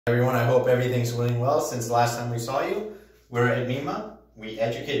Everyone, I hope everything's going well since the last time we saw you. We're at Edmima. We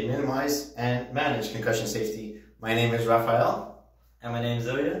educate, minimize, and manage concussion safety. My name is Rafael. And my name is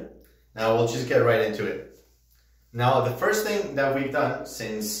Ilya. Now we'll just get right into it. Now the first thing that we've done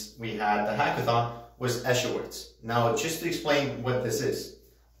since we had the hackathon was Escher Words. Now just to explain what this is.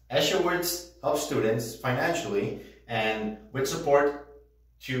 Escher Words help students financially and with support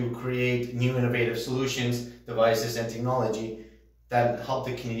to create new innovative solutions, devices, and technology that help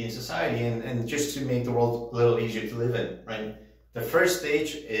the Canadian society and just to make the world a little easier to live in, right? The first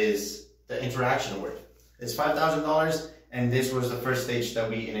stage is the interaction award. It's $5,000, and this was the first stage that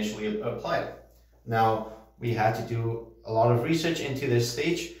we initially applied. Now, we had to do a lot of research into this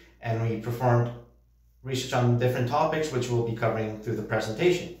stage, and we performed research on different topics, which we'll be covering through the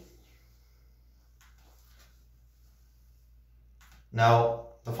presentation. Now,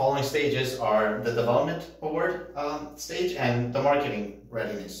 the following stages are the development award stage and the marketing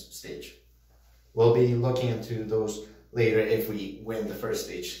readiness stage. We'll be looking into those later if we win the first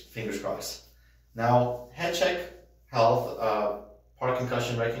stage, fingers crossed. Now, head check, health, part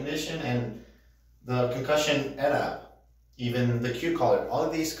concussion recognition, and the concussion ed app, even the Q collar. All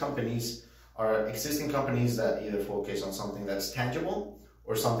of these companies are existing companies that either focus on something that's tangible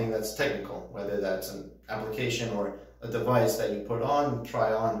or something that's technical, whether that's an application or a device that you put on,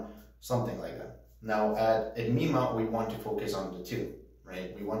 try on, something like that. Now at Edmima, we want to focus on the two,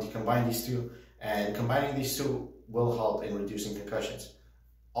 right? We want to combine these two, and combining these two will help in reducing concussions.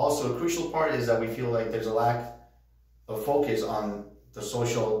 Also, a crucial part is that we feel like there's a lack of focus on the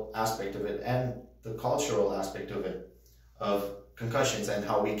social aspect of it and the cultural aspect of it, of concussions, and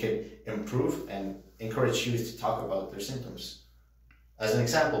how we could improve and encourage youth to talk about their symptoms. As an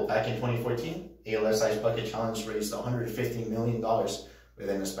example, back in 2014, ALS Ice Bucket Challenge raised $150 million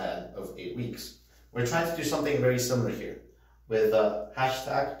within a span of 8 weeks. We're trying to do something very similar here with a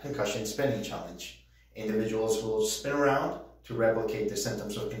hashtag concussion spinning challenge. Individuals will spin around to replicate the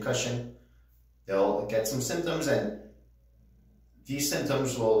symptoms of concussion. They'll get some symptoms, and these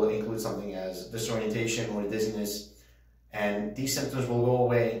symptoms will include something as disorientation or dizziness, and these symptoms will go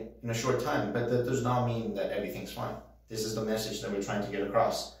away in a short time, but that does not mean that everything's fine. This is the message that we're trying to get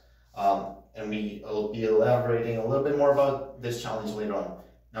across. And we will be elaborating a little bit more about this challenge later on.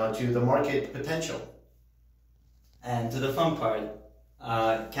 Now to the market potential. And to the fun part.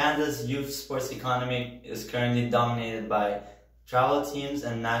 Canada's youth sports economy is currently dominated by travel teams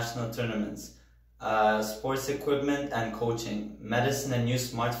and national tournaments, sports equipment and coaching, medicine and new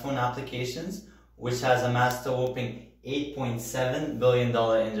smartphone applications, which has amassed a whopping $8.7 billion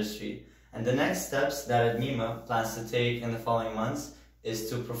industry. And the next steps that Edmima plans to take in the following months is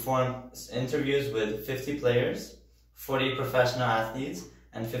to perform interviews with 50 players, 40 professional athletes,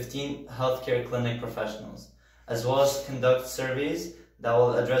 and 15 healthcare clinic professionals, as well as conduct surveys that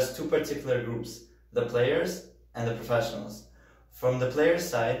will address two particular groups, the players and the professionals. From the players'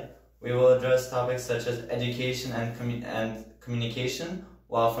 side, we will address topics such as education and communication,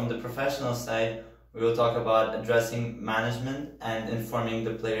 while from the professional side, we will talk about addressing management and informing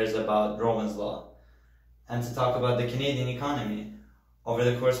the players about Rowan's Law. And to talk about the Canadian economy, over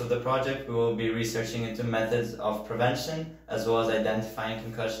the course of the project, we will be researching into methods of prevention as well as identifying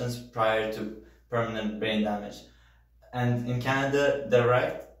concussions prior to permanent brain damage. And in Canada,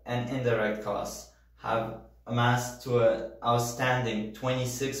 direct and indirect costs have amassed to an outstanding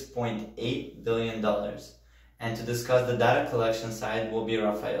 $26.8 billion. And to discuss the data collection side will be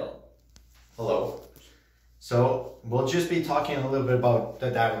Rafael. Hello. So we'll just be talking a little bit about the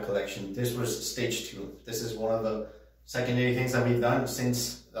data collection. This was stage 2. This is one of the secondary things that we've done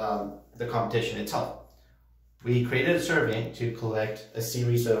since the competition itself. We created a survey to collect a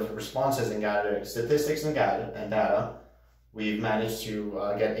series of responses and gather statistics and data. We've managed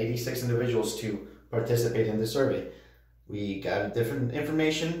to get 86 individuals to participate in the survey. We gathered different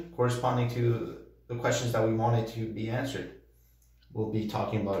information corresponding to the questions that we wanted to be answered. We'll be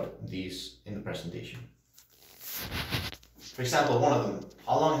talking about these in the presentation. For example, one of them,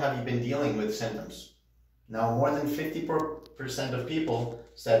 how long have you been dealing with symptoms? Now, more than 50% of people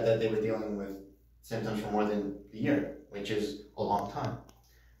said that they were dealing with symptoms for more than a year, which is a long time.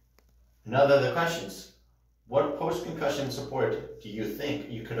 Another of the questions, what post-concussion support do you think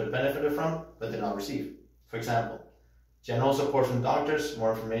you could have benefited from but did not receive? For example, general support from doctors,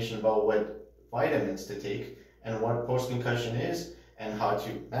 more information about what vitamins to take, and what post-concussion is, and how to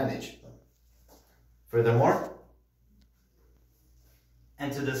manage them. Furthermore,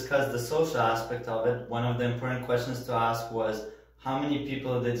 and to discuss the social aspect of it, one of the important questions to ask was how many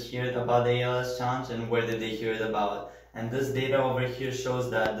people did hear about the ALS challenge and where did they hear it about? And this data over here shows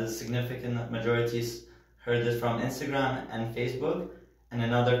that the significant majorities heard it from Instagram and Facebook, And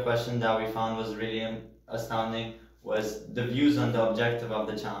another question that we found was really astounding was the views on the objective of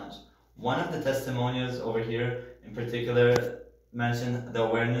the challenge. One of the testimonials over here in particular mentioned the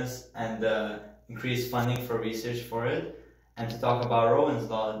awareness and the increased funding for research for it. And to talk about Rowan's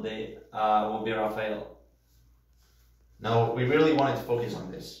Law today will be Rafael. Now, we really wanted to focus on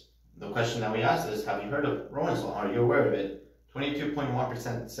this. The question that we asked is, have you heard of Rowan's Law? Are you aware of it?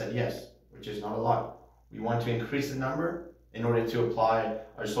 22.1% said yes, which is not a lot. We want to increase the number in order to apply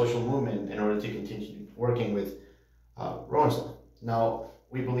our social movement in order to continue working with Rowan's Law. Now,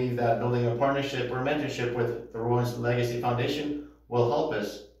 we believe that building a partnership or mentorship with the Rowan's Legacy Foundation will help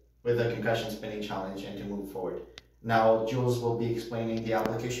us with the concussion spinning challenge and to move forward. Now, Jules will be explaining the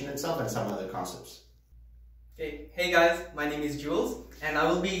application itself and some other concepts. Hey guys, my name is Jules and I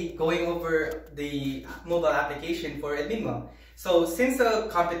will be going over the mobile application for Edmima. So since the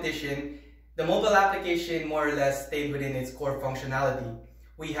competition, the mobile application more or less stayed within its core functionality.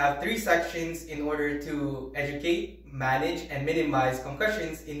 We have 3 sections in order to educate, manage, and minimize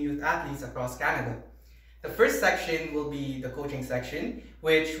concussions in youth athletes across Canada. The first section will be the coaching section,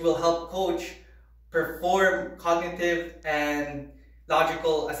 which will help coach perform cognitive and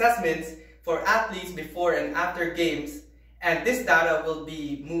logical assessments for athletes before and after games, and this data will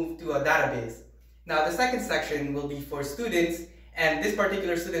be moved to a database. Now the second section will be for students, and this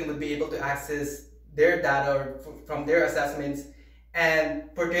particular student would be able to access their data from their assessments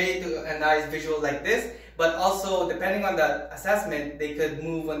and portray it to a nice visual like this, but also depending on that assessment, they could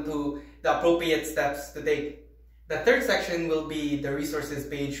move on to the appropriate steps to take. The third section will be the resources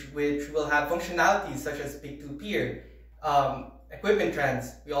page, which will have functionalities such as peer-to-peer, equipment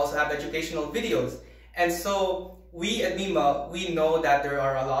trends. We also have educational videos. And so we at Edmima, we know that there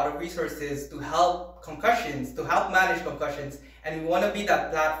are a lot of resources to help concussions, to help manage concussions, and we want to be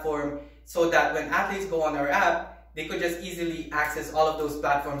that platform so that when athletes go on our app, they could just easily access all of those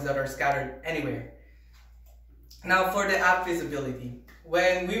platforms that are scattered anywhere. Now for the app visibility,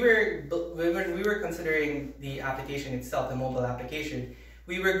 when we were considering the application itself, the mobile application,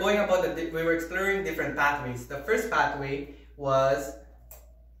 we were going about we were exploring different pathways. The first pathway was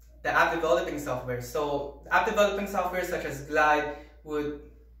the app developing software. So app developing software such as Glide would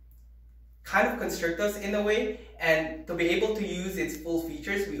kind of constrict us in a way, and to be able to use its full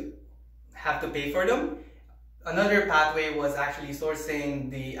features, we have to pay for them. Another pathway was actually sourcing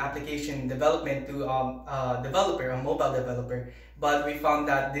the application development to a developer, a mobile developer, but we found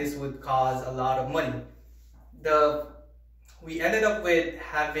that this would cause a lot of money. We ended up with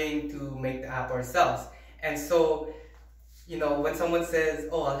having to make the app ourselves, and so when someone says,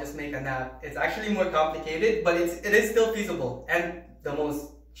 oh, I'll just make an app, it's actually more complicated, but it is still feasible and the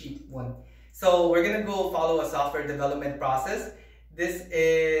most cheap one. So we're going to go follow a software development process. This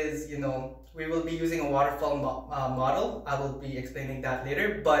is, we will be using a waterfall model. I will be explaining that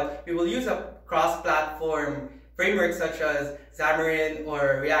later, but we will use a cross-platform framework such as Xamarin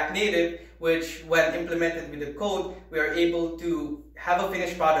or React Native, which when implemented with the code, we are able to have a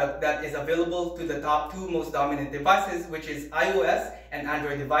finished product that is available to the top 2 most dominant devices, which is iOS and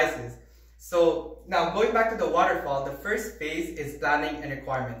Android devices. So now going back to the waterfall, the first phase is planning and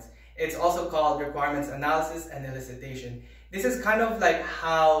requirements. It's also called requirements analysis and elicitation. This is kind of like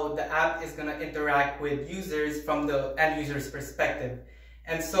how the app is going to interact with users from the end user's perspective.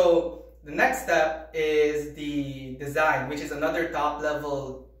 And so the next step is the design, which is another top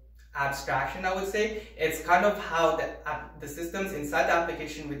level abstraction, I would say. It's kind of how the systems inside the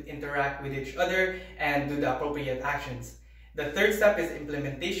application would interact with each other and do the appropriate actions. The third step is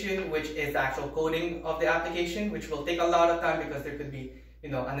implementation, which is the actual coding of the application, which will take a lot of time because there could be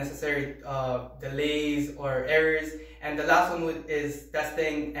unnecessary delays or errors. And the last one is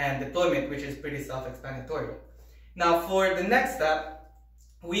testing and deployment, which is pretty self-explanatory. Now for the next step,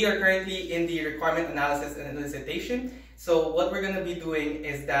 we are currently in the requirement analysis and elicitation. So what we're going to be doing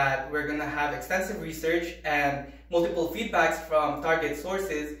is that we're going to have extensive research and multiple feedbacks from target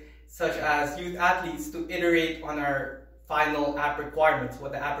sources, such as youth athletes, to iterate on our final app requirements,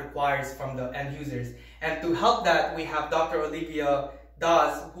 what the app requires from the end users. And to help that, we have Dr. Olivia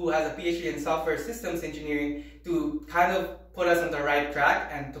Dawes, who has a PhD in software systems engineering, to kind of put us on the right track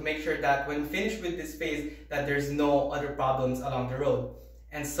and to make sure that when finished with this phase, that there's no other problems along the road.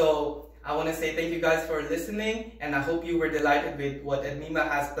 And so I want to say thank you guys for listening, and I hope you were delighted with what Edmima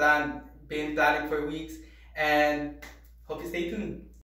has been planning for weeks, and hope you stay tuned.